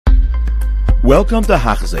Welcome to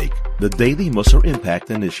Hachzik, the Daily Musar Impact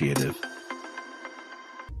Initiative.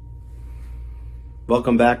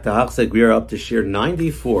 Welcome back to Hachzik. We are up to Shir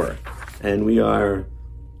 94, and we are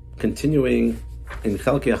continuing in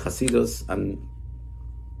Chelkei HaChasidus in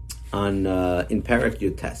Perek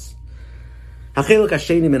Yutes. HaChelek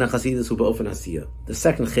Hasheni min HaChasidus hu ba'ofen hasiyah. The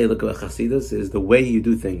second Chelek of HaChasidus is the way you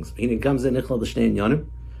do things.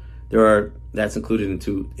 That's included in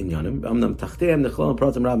two inyanim.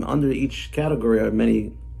 Under each category are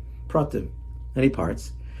many pratim, many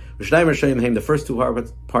parts. The first two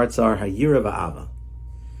parts are Hayira va'ava.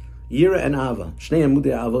 Yira and Ava. Shnei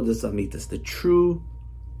amudei avodas amitas. The true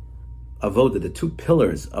avoda, the two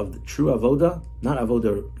pillars of the true avoda, not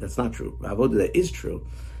avoda that's not true, avoda that is true,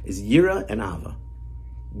 is Yira and Ava.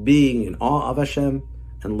 Being in awe of Hashem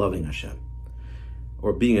and loving Hashem.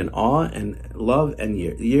 Or being in awe and love and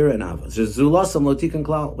Yira and Ava.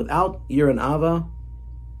 Without Yira and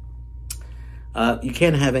Ava, you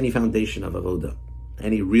can't have any foundation of avoda,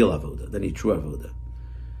 any real avoda, any true avoda.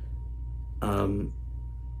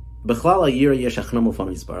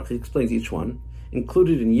 He explains each one.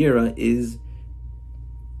 Included in Yira is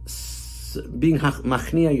being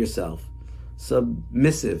machnia yourself,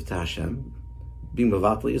 submissive to Hashem, being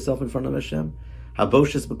mevatel yourself in front of Hashem.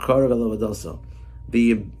 Haboshes b'karav elavadoso.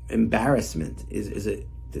 The embarrassment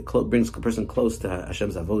brings a person close to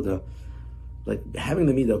Hashem's avoda. Like having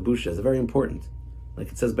the midah of busha is very important. Like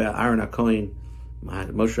it says by Aaron HaKohen,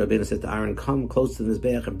 Moshe Rabbeinu said to Aaron, "Come close to the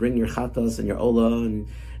mizbeach and bring your chatas and your olah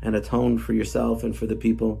and atone for yourself and for the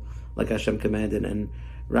people, like Hashem commanded." And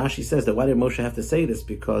Rashi says that why did Moshe have to say this?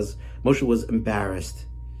 Because Moshe was embarrassed.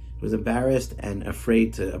 He was embarrassed and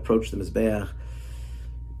afraid to approach the mizbeach.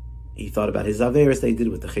 He thought about his averis they did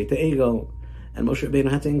with the chet egel. And Moshe Rabbeinu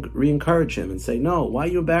had to re-encourage him and say, no, why are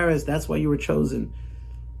you embarrassed? That's why you were chosen.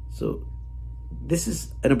 So this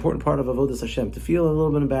is an important part of Avodas Hashem, to feel a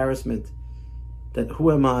little bit of embarrassment. That who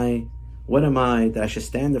am I? What am I? That I should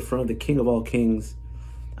stand in front of the King of all kings.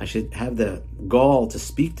 I should have the gall to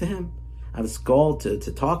speak to him. I have this gall to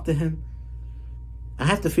talk to him. I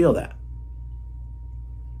have to feel that.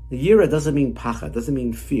 The Yira doesn't mean pacha, doesn't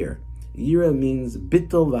mean fear. Yira means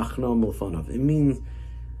bittul v'achno milfonov. It means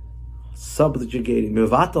subjugating,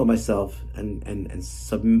 mevatel myself and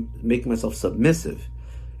making myself submissive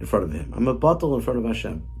in front of Him. I'm a batel in front of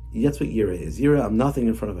Hashem. That's what Yira is. Yira, I'm nothing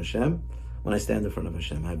in front of Hashem. When I stand in front of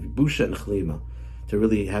Hashem, I have busha and chlima, to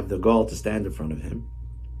really have the gall to stand in front of Him.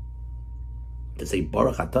 To say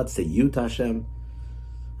baruch atah, to say you to Hashem.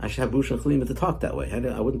 I should have busha and chlima to talk that way.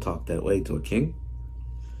 I wouldn't talk that way to a king.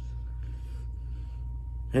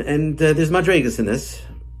 And there's madregas in this.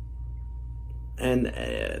 And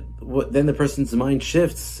then the person's mind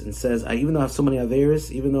shifts and says, even though I have so many averis,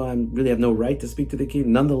 even though I really have no right to speak to the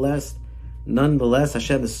king, nonetheless,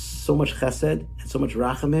 Hashem is so much chesed and so much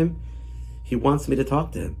rachamim. He wants me to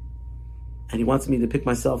talk to Him. And He wants me to pick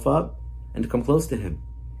myself up and to come close to Him.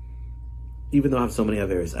 Even though I have so many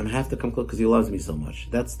averis, I have to come close because He loves me so much.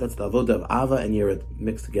 That's the avodah of Ava and Yira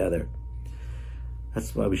mixed together.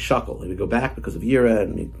 That's why we shuckle. We go back because of Yira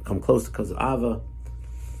and we come close because of Ava.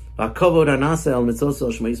 And the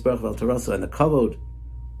kavod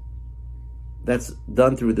that's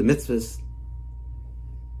done through the mitzvahs.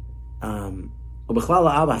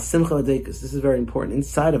 This is very important.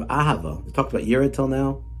 Inside of ahava, we talked about yira till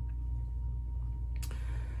now.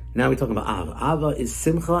 Now we're talking about ava. Ava is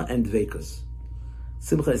simcha and dveikus.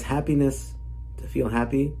 Simcha is happiness, to feel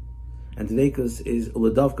happy, and dveikus is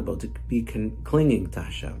uladavkabo, to be clinging to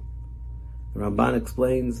Hashem. The Ramban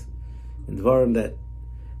explains in Dvarim that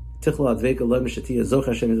a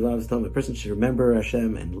person should remember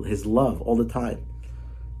Hashem and His love all the time.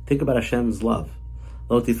 Think about Hashem's love.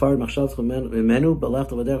 Whatever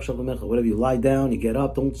you lie down, you get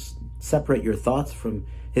up, don't separate your thoughts from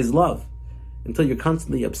His love until you're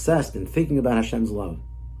constantly obsessed and thinking about Hashem's love.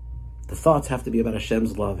 The thoughts have to be about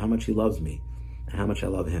Hashem's love, how much He loves me and how much I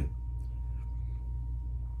love Him.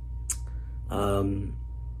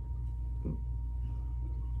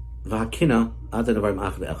 V'hakina ata nevarim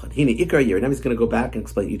ach ve'echad. Hine ikar yira. Now he's going to go back and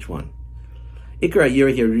explain each one. Ikar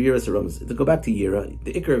yira here, yiras haromas. To go back to yira,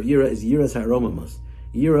 the ikar of yira is yiras haromamos.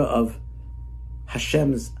 Yira of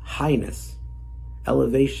Hashem's highness,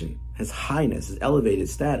 elevation, His highness, His elevated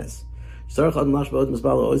status. A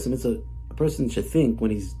person should think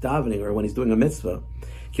when he's davening or when he's doing a mitzvah,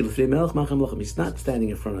 he's not standing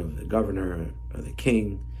in front of the governor or the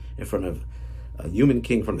king, in front of a human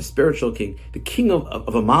king, from a spiritual king, the king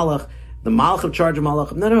of a malach, the malach of charge of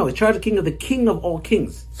malach. No, he's charge of king of the king of all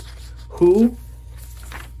kings. Who?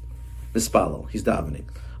 Mispalo, he's davening.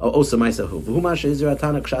 That's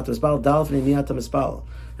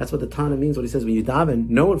what the Tana means when he says when you daven,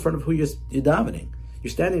 know in front of who you're davening.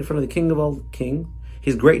 You're standing in front of the King of all King.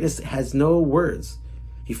 His greatness has no words.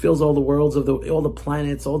 He fills all the worlds of all the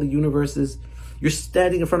planets, all the universes. You're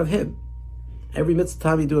standing in front of him. Every mitzvah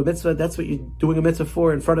time you do a mitzvah, that's what you're doing a mitzvah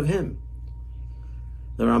for, in front of him.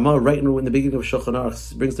 The Ramah, right in the beginning of Shulchan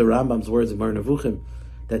Aruch, brings the Rambam's words in Mar Nevuchim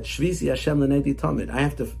that Shvisi Hashem l'negdi tamid. I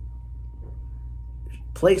have to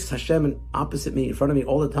place Hashem opposite me, in front of me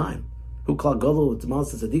all the time. Hu klal gadol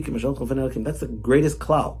t'malas tzadikim mashal chol v'nelikim. That's the greatest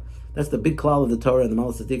klal. That's the big klal of the Torah and the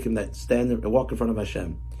malas tzadikim that stand and walk in front of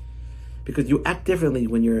Hashem. Because you act differently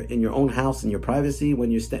when you're in your own house, in your privacy,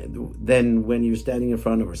 than when you're standing in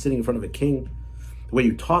front of or sitting in front of a king. The way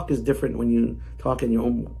you talk is different when you talk in your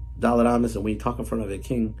own Dalet Amos and when you talk in front of a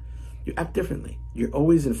king. You act differently. You're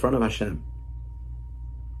always in front of Hashem.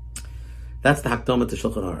 That's the Hakdama to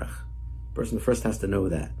Shulchan Aruch. The person first has to know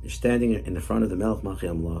that. You're standing in the front of the Melech Malchei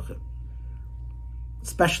HaMelachim.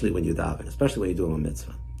 Especially when you daven, especially when you do a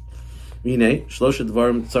mitzvah. To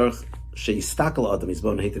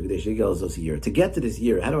get to this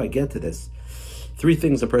year, how do I get to this? 3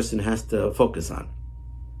 things a person has to focus on,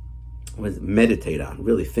 meditate on,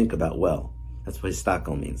 really think about well. That's what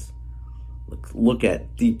histakel means. Look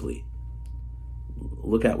at deeply.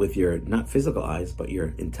 Look at with your, not physical eyes, but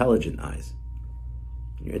your intelligent eyes,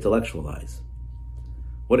 your intellectual eyes.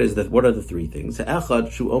 What are the 3 things? The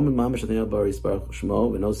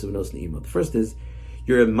first is,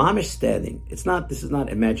 you're a mamish standing. This is not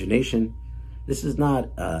imagination. This is not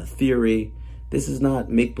theory. This is not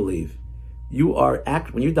make-believe. When you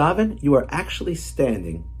daven, you are actually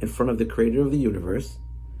standing in front of the creator of the universe,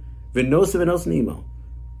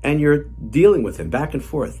 and you're dealing with him back and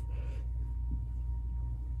forth.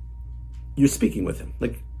 You're speaking with him.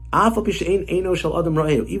 Like, even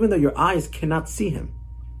though your eyes cannot see him.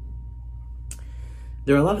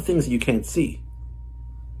 There are a lot of things you can't see.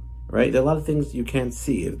 Right? There are a lot of things you can't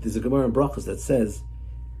see. There's a Gemara in Brachos that says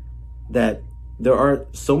that there are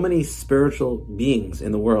so many spiritual beings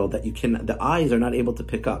in the world that the eyes are not able to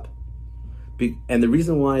pick up. And the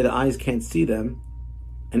reason why the eyes can't see them,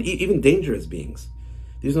 and even dangerous beings,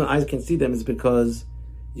 the reason why the eyes can't see them is because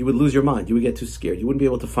you would lose your mind. You would get too scared. You wouldn't be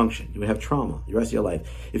able to function. You would have trauma the rest of your life.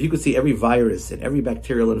 If you could see every virus and every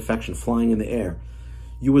bacterial infection flying in the air,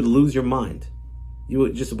 you would lose your mind. You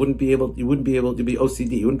wouldn't be able to be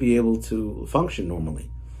OCD. You wouldn't be able to function normally.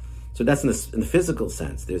 So that's in the physical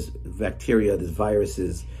sense. There's bacteria, there's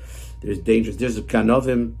viruses, there's dangers, there's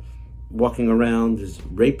ganovim walking around, there's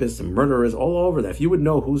rapists and murderers all over that. If you would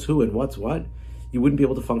know who's who and what's what, you wouldn't be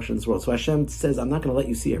able to function in this world. So Hashem says, I'm not going to let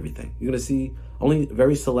you see everything. You're going to see only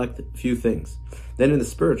very select few things. Then in the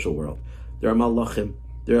spiritual world, there are malachim.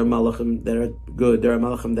 There are malachim that are good. There are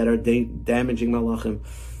malachim that are damaging malachim.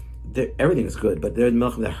 Everything is good, but there are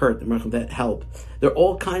malachim that hurt, the malachim that help. There are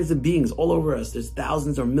all kinds of beings all over us. There's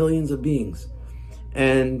thousands or millions of beings.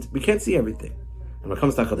 And we can't see everything. And when it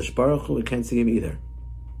comes to HaKadosh Baruch Hu, we can't see him either.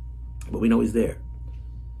 But we know he's there.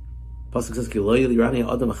 Pasuk says,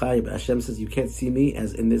 Hashem says, you can't see me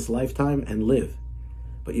as in this lifetime and live.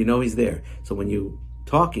 But you know he's there. So when you're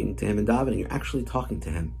talking to him and davening, you're actually talking to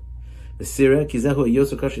him. This is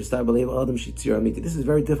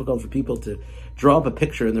very difficult for people to draw up a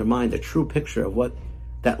picture in their mind, a true picture of what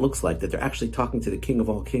that looks like, that they're actually talking to the King of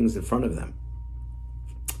all kings in front of them.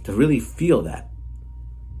 To really feel that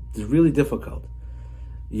is really difficult.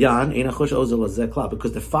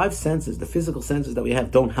 Because the 5 senses, the physical senses that we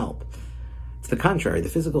have, don't help. It's the contrary. The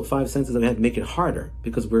physical 5 senses that we have make it harder,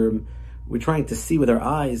 because we're trying to see with our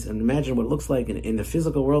eyes and imagine what it looks like in the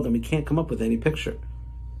physical world, and we can't come up with any picture.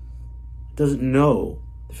 It doesn't know.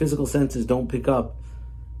 The physical senses don't pick up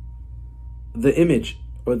the image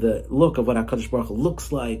or the look of what HaKadosh Baruch Hu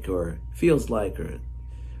looks like or feels like or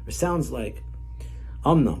sounds like.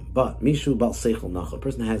 But Mishu Bal Seichel Nach, a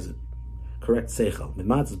person has correct Seichel,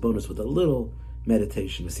 Mimatz's bonus with a little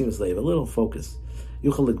meditation, Mesilas, a little focus,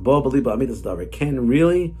 can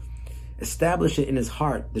really establish it in his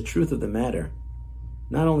heart, the truth of the matter.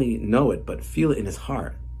 Not only know it, but feel it in his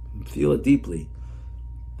heart. Feel it deeply.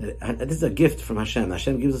 This is a gift from Hashem.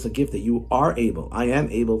 Hashem gives us a gift that you are able, I am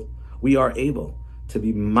able, we are able to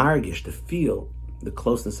be margish, to feel the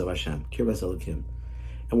closeness of Hashem. Kirbas Elokim.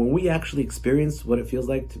 And when we actually experience what it feels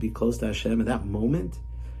like to be close to Hashem at that moment,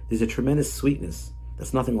 there's a tremendous sweetness.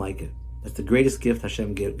 That's nothing like it. That's the greatest gift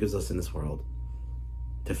Hashem gives us in this world.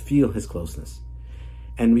 To feel His closeness.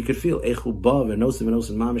 And we could feel how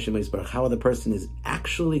the person is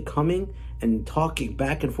actually coming and talking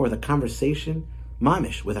back and forth, a conversation,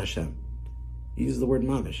 mamish, with Hashem. He uses the word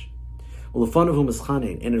mamish. And in front of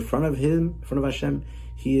him, in front of Hashem,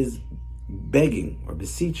 he is begging or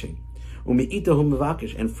beseeching.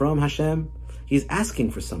 And from Hashem, he is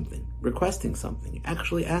asking for something, requesting something,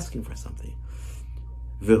 actually asking for something.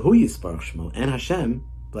 And Hashem,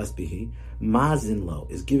 blessed be He, mazin lo,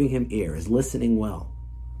 is giving him ear, is listening well,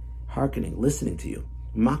 hearkening, listening to you.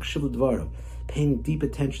 Makshiv l'dvarav, paying deep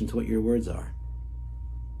attention to what your words are.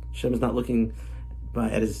 Hashem is not looking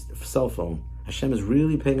at his cell phone. Hashem is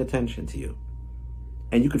really paying attention to you.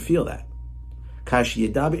 And you could feel that.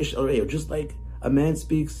 Just like a man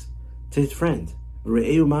speaks to his friend.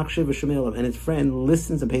 And his friend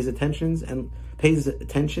listens and pays attention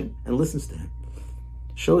and listens to him.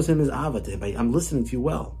 Shows him his ava to him. I'm listening to you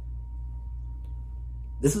well.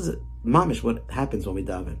 This is mamish what happens when we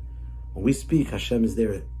daven. When we speak, Hashem is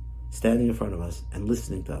there standing in front of us and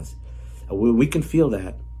listening to us. And when we can feel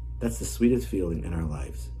that, that's the sweetest feeling in our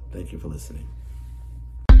lives. Thank you for listening.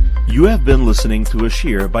 You have been listening to a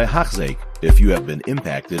shir by Hachzeik. If you have been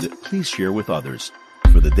impacted, please share with others.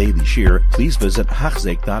 For the daily shir, please visit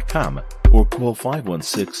Hachzeik.com or call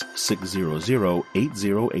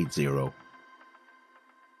 516-600-8080.